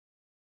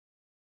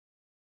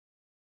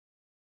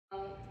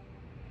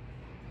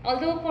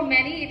Although for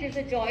many it is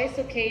a joyous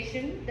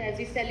occasion as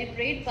we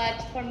celebrate,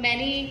 but for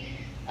many,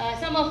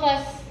 some of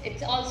us,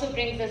 it also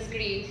brings us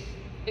grief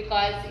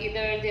because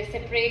either they're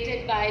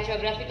separated by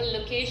geographical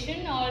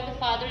location or the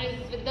father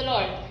is with the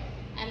Lord.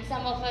 And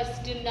some of us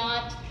do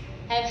not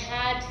have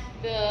had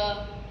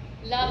the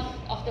love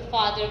of the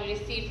Father we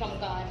receive from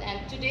God.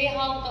 And today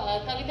how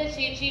Kavita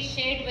Chechi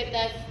shared with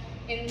us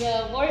in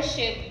the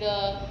worship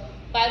the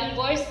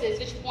Bible verses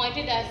which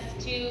pointed us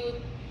to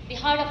the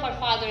heart of our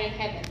Father in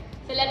heaven.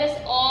 So let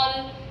us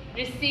all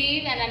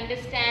receive and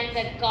understand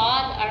that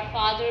God, our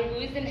Father who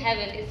is in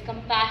heaven, is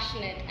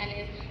compassionate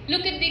and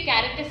look at the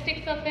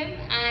characteristics of Him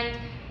and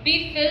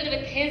be filled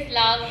with His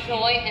love,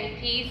 joy and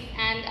peace.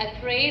 And I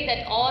pray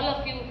that all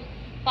of you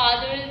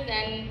fathers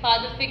and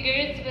father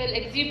figures will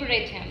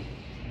exuberate Him.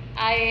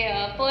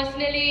 I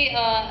personally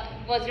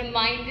was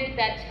reminded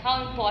that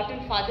how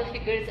important father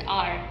figures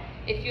are.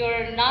 If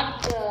you're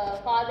not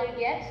father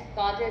yet,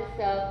 God has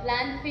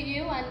planned for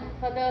you, and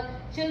for the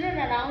children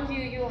around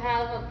you, you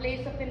have a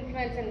place of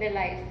influence in their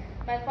lives.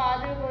 My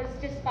father was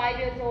just 5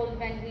 years old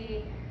when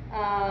he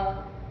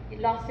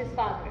lost his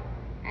father,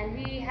 and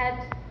he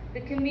had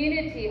the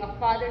community of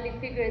fatherly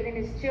figures in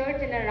his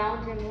church and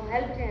around him who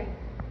helped him,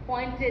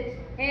 pointed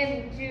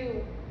him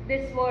to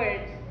this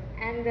word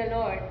and the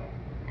Lord.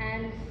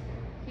 And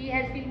he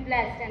has been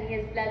blessed, and he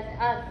has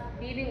blessed us,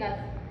 leaving us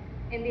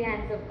in the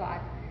hands of God.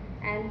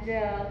 And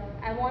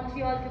I want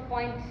you all to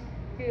point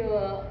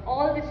to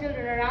all the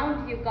children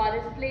around you God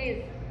has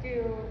placed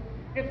to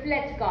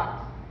reflect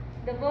God.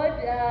 The word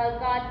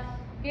God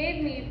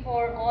gave me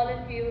for all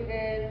of you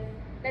is,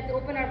 let's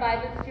open our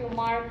Bibles to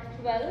Mark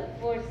 12,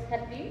 verse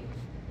 13.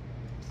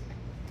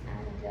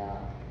 And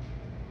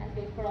I'll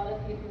wait for all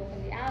of you to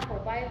open the app or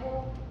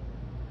Bible.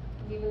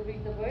 We will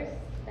read the verse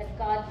that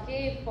God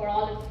gave for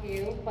all of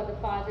you, for the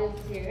fathers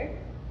here.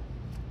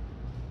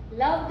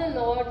 Love the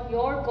Lord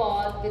your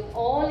God with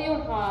all your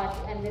heart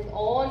and with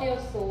all your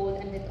soul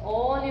and with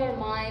all your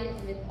mind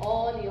and with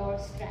all your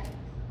strength.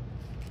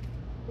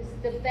 This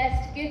is the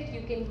best gift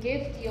you can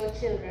give to your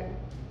children.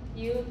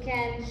 You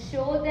can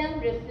show them,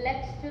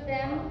 reflect to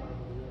them,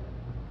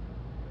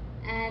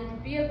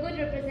 and be a good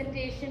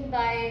representation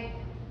by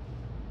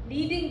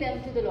leading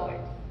them to the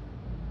Lord.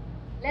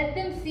 Let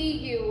them see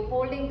you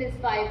holding this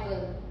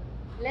Bible.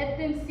 Let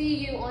them see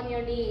you on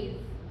your knees,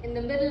 in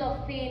the middle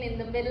of pain, in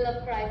the middle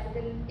of crisis,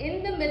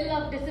 in the middle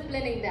of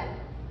disciplining them.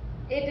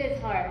 It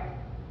is hard.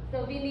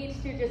 So we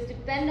need to just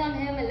depend on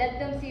Him and let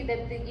them see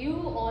that you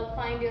all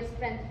find your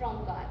strength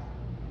from God.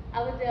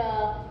 I would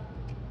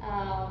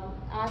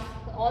ask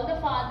all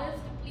the fathers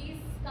to please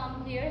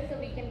come here so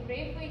we can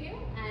pray for you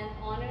and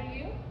honor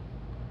you.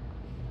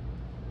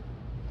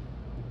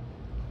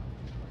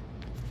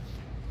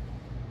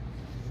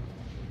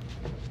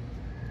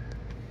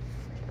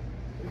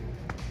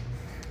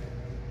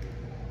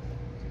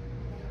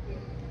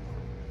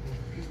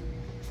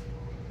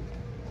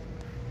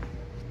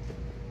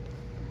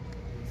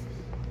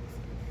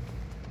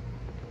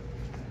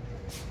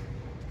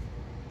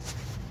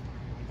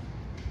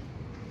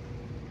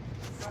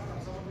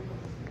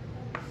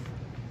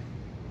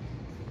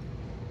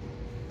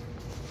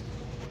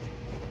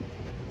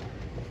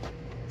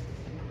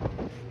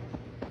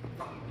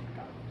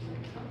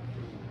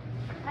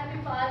 Happy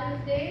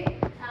Father's Day.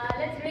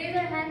 Let's raise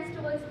our hands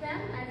towards them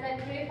as I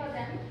pray for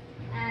them,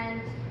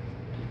 and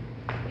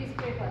please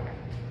pray for them.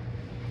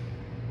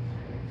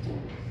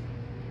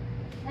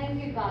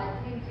 Thank you, God.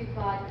 Thank you,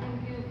 God.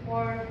 Thank you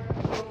for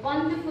your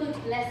wonderful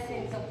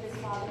blessings of this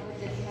fatherhood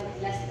that you have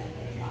blessed them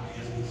with, God.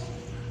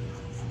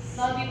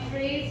 Lord, we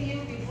praise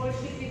you, we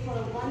worship you for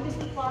a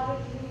wonderful Father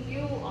who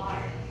you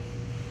are.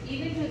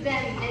 Even to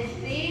them,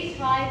 as they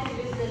try to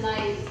live their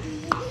lives,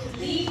 to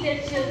lead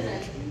their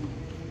children,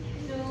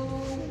 to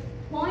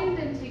point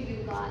them to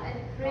you, God, I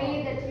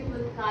pray that you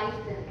will guide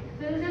them,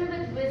 fill them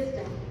with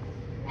wisdom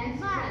and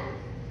strength.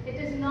 It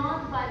is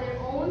not by their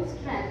own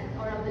strength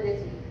or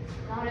ability.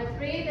 Lord, I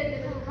pray that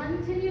they will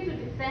continue to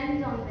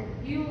depend on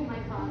you, my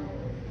Father.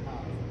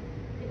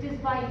 It is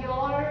by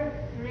your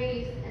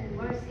grace and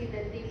mercy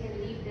that they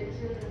can lead their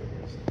children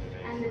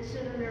and the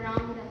children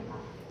around them,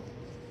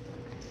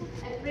 God.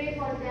 I pray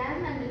for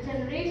them and the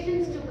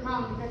generations to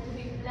come that to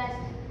be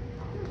blessed.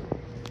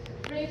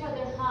 Pray for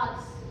their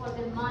hearts, for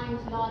their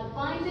minds, Lord.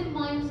 Bind their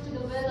minds to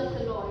the will of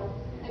the Lord.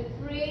 I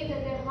pray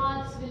that their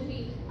hearts will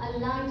be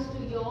aligned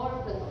to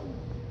your will.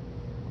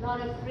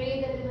 Lord, I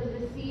pray that they will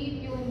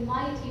receive you in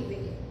mighty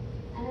way.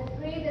 And I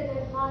pray that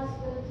their hearts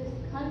will just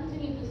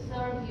continue to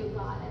serve you,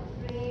 God.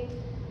 I pray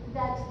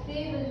that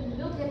they will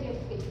look at your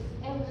face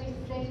every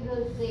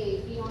single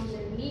day, be on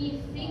their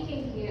knees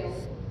seeking you.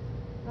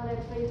 Lord, I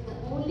pray the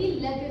only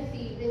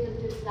legacy they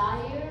will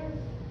desire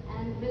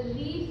and will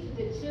leave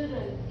to the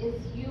children is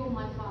you,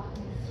 my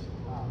Father.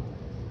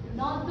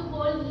 Not the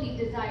worldly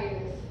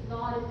desires.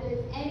 Lord, if there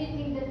is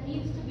anything that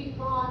needs to be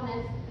gone,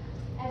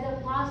 as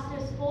our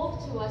pastor spoke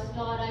to us,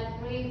 Lord, I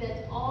pray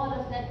that all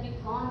of that be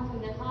gone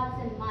from their hearts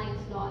and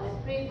minds, Lord. I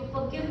pray for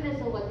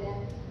forgiveness over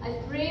them. I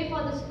pray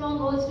for the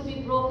strongholds to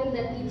be broken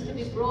that needs to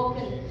be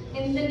broken.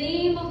 In the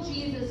name of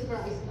Jesus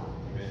Christ, Lord.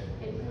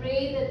 I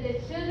pray that their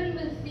children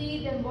will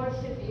see them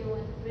worship you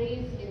and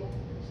praise you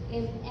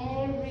in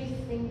every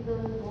single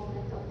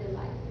moment of their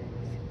life.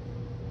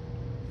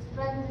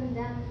 Strengthen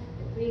them.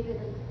 I pray they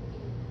will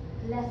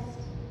be blessed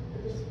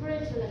with the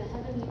spiritual and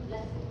heavenly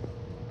blessings.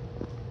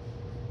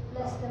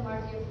 Bless them,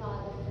 our dear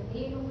Father, in the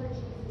name of our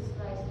Jesus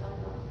Christ, our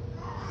Lord.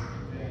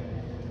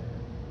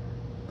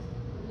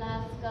 We'll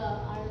ask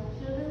our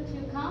children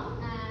to come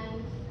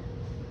and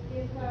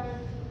give her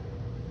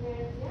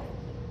their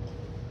gift.